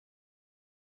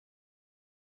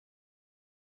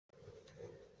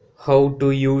How to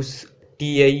use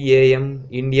tiam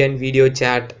Indian video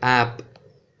chat app.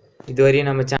 இதுவரையும்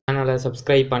நம்ம சேனலை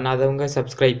சப்ஸ்கிரைப் பண்ணாதவங்க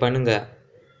சப்ஸ்கிரைப் பண்ணுங்க.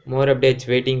 More updates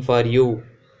waiting for you.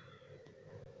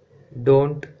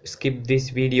 Don't skip this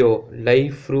video.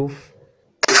 Live proof.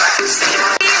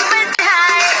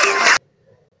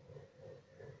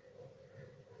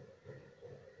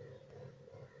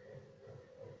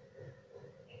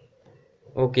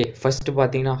 Okay, first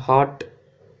பார்த்தீங்கன்னா hot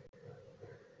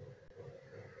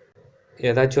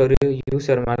ஏதாச்சும் ஒரு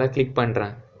யூசர் மேலே கிளிக்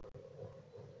பண்ணுறேன்.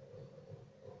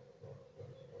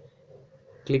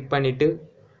 கிளிக் பண்ணிவிட்டு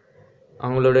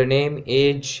அவங்களோட நேம்,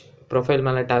 ஏஜ், ப்ரொஃபைல்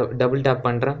மேலே டபுள் டேப்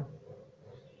பண்ணுறேன்.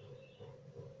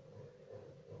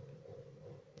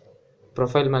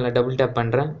 ப்ரொஃபைல் மேலே டபுள் டேப்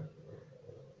பண்ணுறேன்.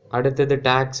 அடுத்தது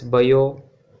tax, bio,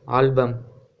 album,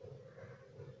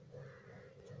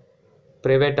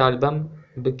 private album,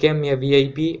 became a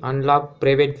VIP, unlock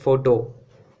private photo,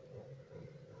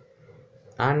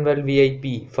 annual VIP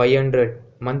 500,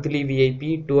 monthly VIP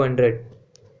 200.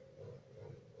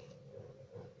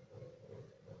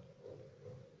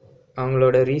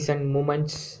 அவங்களோட ரீசன்ட்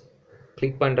மூமெண்ட்ஸ்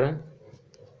கிளிக் பண்ணுறேன்.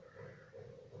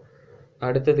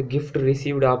 அடுத்தது gift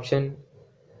received option,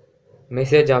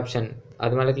 message option,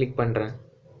 அது மேலே கிளிக் பண்ணுறேன்.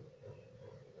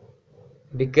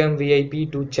 become VIP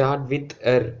to chat with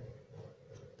her.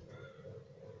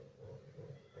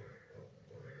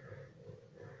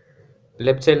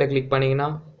 Left சைடில் click பண்ணிங்கன்னா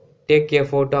take a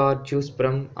photo R choose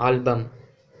from album.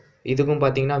 இதுக்கும்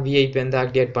பார்த்தீங்கன்னா விஐபி வந்து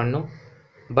ஆக்டிவேட் பண்ணும்.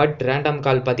 பட் ரேண்டம்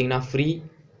கால் பார்த்தீங்கன்னா ஃப்ரீ.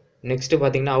 நெக்ஸ்ட்டு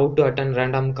பார்த்தீங்கன்னா ஹவு டு அட்டன்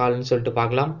ரேண்டம் கால்னு சொல்லிட்டு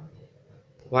பார்க்கலாம்.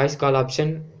 Voice call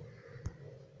option,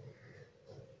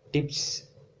 tips,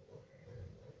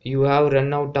 you have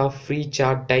run out of free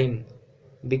chat time,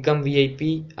 become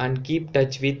VIP and keep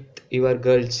touch with your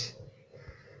girls.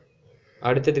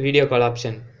 அடுத்தது video call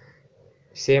option,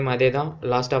 same அதே தான்.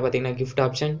 லாஸ்ட்டாக பார்த்தீங்கன்னா gift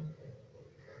option.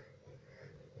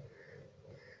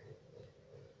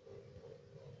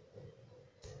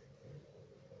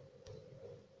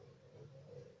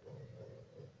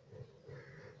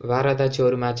 வேறு ஏதாச்சும்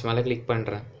ஒரு மேட்ச் மேலே கிளிக்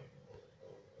பண்ணுறேன்.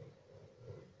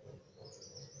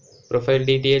 Profile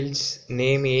details,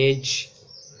 name, age,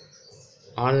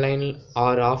 online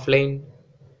R offline,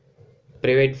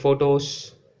 private photos,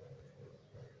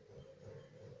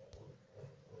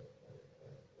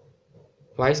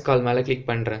 voice call மேலே கிளிக்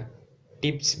பண்ணுறேன்.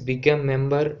 Tips, become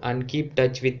member and keep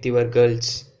touch with your girls.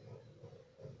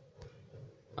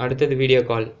 அடுத்தது வீடியோ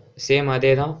கால், சேம்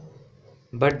அதே தான்.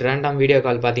 பட் ரேண்டம் வீடியோ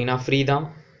கால் பார்த்தீங்கன்னா ஃப்ரீ தான்.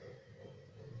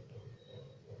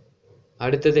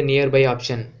 அடுத்தது நியர்பை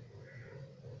ஆப்ஷன்,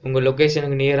 உங்கள்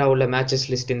லொக்கேஷனுக்கு நியராக உள்ள மேட்சஸ்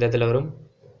லிஸ்ட் இந்த இடத்துல வரும்.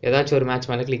 ஏதாச்சும் ஒரு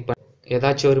மேட்ச்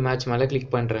மேலே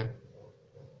கிளிக் பண்ணுறேன்.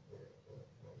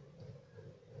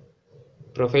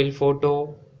 ப்ரொஃபைல் ஃபோட்டோ,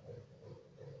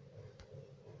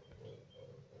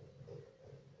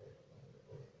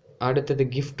 அடுத்தது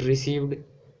gift received,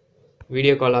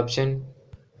 video call option,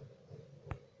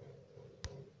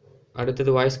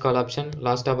 அடுத்தது வாய்ஸ் கால் ஆப்ஷன்,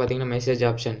 லாஸ்ட்டாக பார்த்தீங்கன்னா message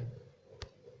option.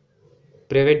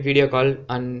 Private video call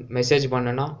and message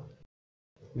பண்ணோன்னா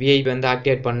விஐபி வந்து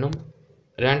ஆக்டிவேட் பண்ணும்.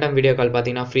 ரேண்டம் வீடியோ கால்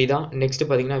பார்த்தீங்கன்னா ஃப்ரீ தான். நெக்ஸ்ட்டு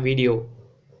பார்த்தீங்கன்னா வீடியோ,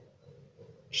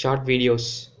 ஷார்ட்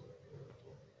வீடியோஸ்.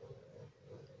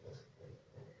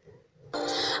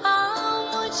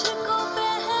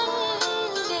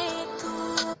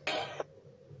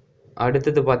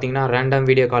 அடுத்தது பார்த்தீங்கன்னா ரேண்டம்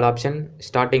வீடியோ கால் ஆப்ஷன்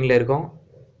ஸ்டார்டிங்கில் இருக்கும்.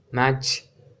 Match,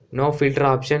 no filter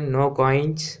option, no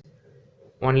coins,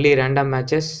 only random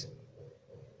matches,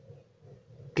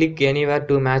 click anywhere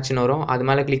to மேட்ச்னு வரும். அது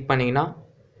மேலே கிளிக் பண்ணிங்கன்னா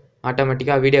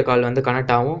ஆட்டோமேட்டிக்காக வீடியோ கால் வந்து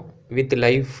கனெக்ட் ஆகும் வித்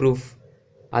லைவ் ப்ரூஃப்.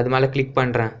 அது மேலே கிளிக்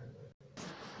பண்ணுறேன்.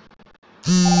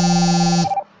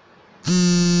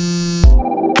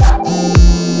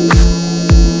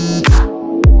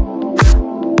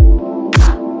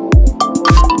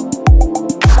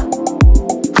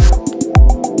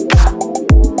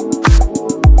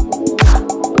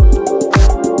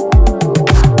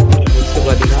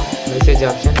 மெசேஜ்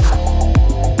ஆப்ஷன்,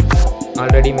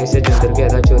 ஆல்ரெடி மெசேஜ் வந்திருக்கு.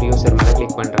 ஏதாச்சும் ஒரு யூசர் மேலே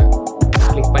கிளிக் பண்ணுறேன்.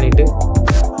 கிளிக் பண்ணிவிட்டு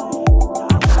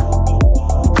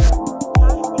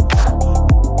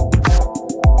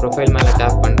ப்ரொஃபைல் மேலே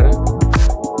டேப் பண்ணுறேன்.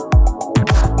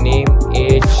 Name,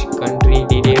 age, country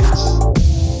details,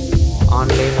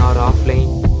 online R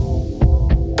offline,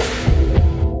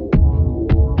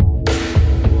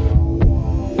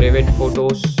 private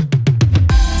photos,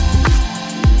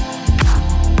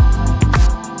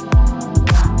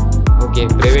 okay.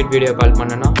 Private video call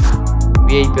பண்ணனா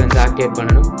விஐபி வந்து ஆக்டிவேட்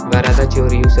பண்ணணும். வேறு ஏதாச்சும்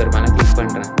ஒரு யூசர் மேலே கிளிக்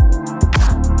பண்ணுறேன்.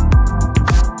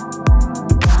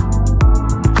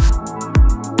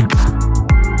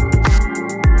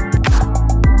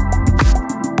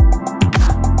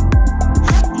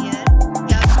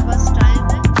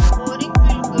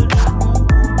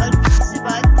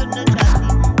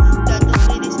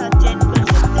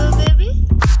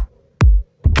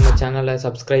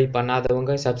 சப்ஸ்கிரைப்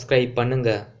பண்ணாதவங்க சப்ஸ்கிரைப் பண்ணுங்க.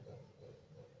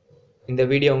 இந்த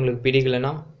வீடியோ உங்களுக்கு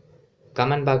பிடிக்கலனா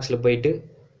கமெண்ட் பாக்ஸில் போயிட்டு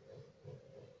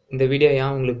இந்த வீடியோ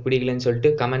ஏன் உங்களுக்கு பிடிக்கலன்னு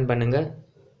சொல்லிட்டு கமெண்ட் பண்ணுங்க.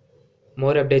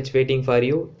 More updates waiting for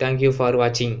you. Thank you for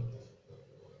watching.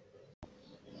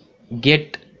 Get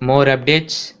more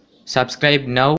updates. Subscribe now.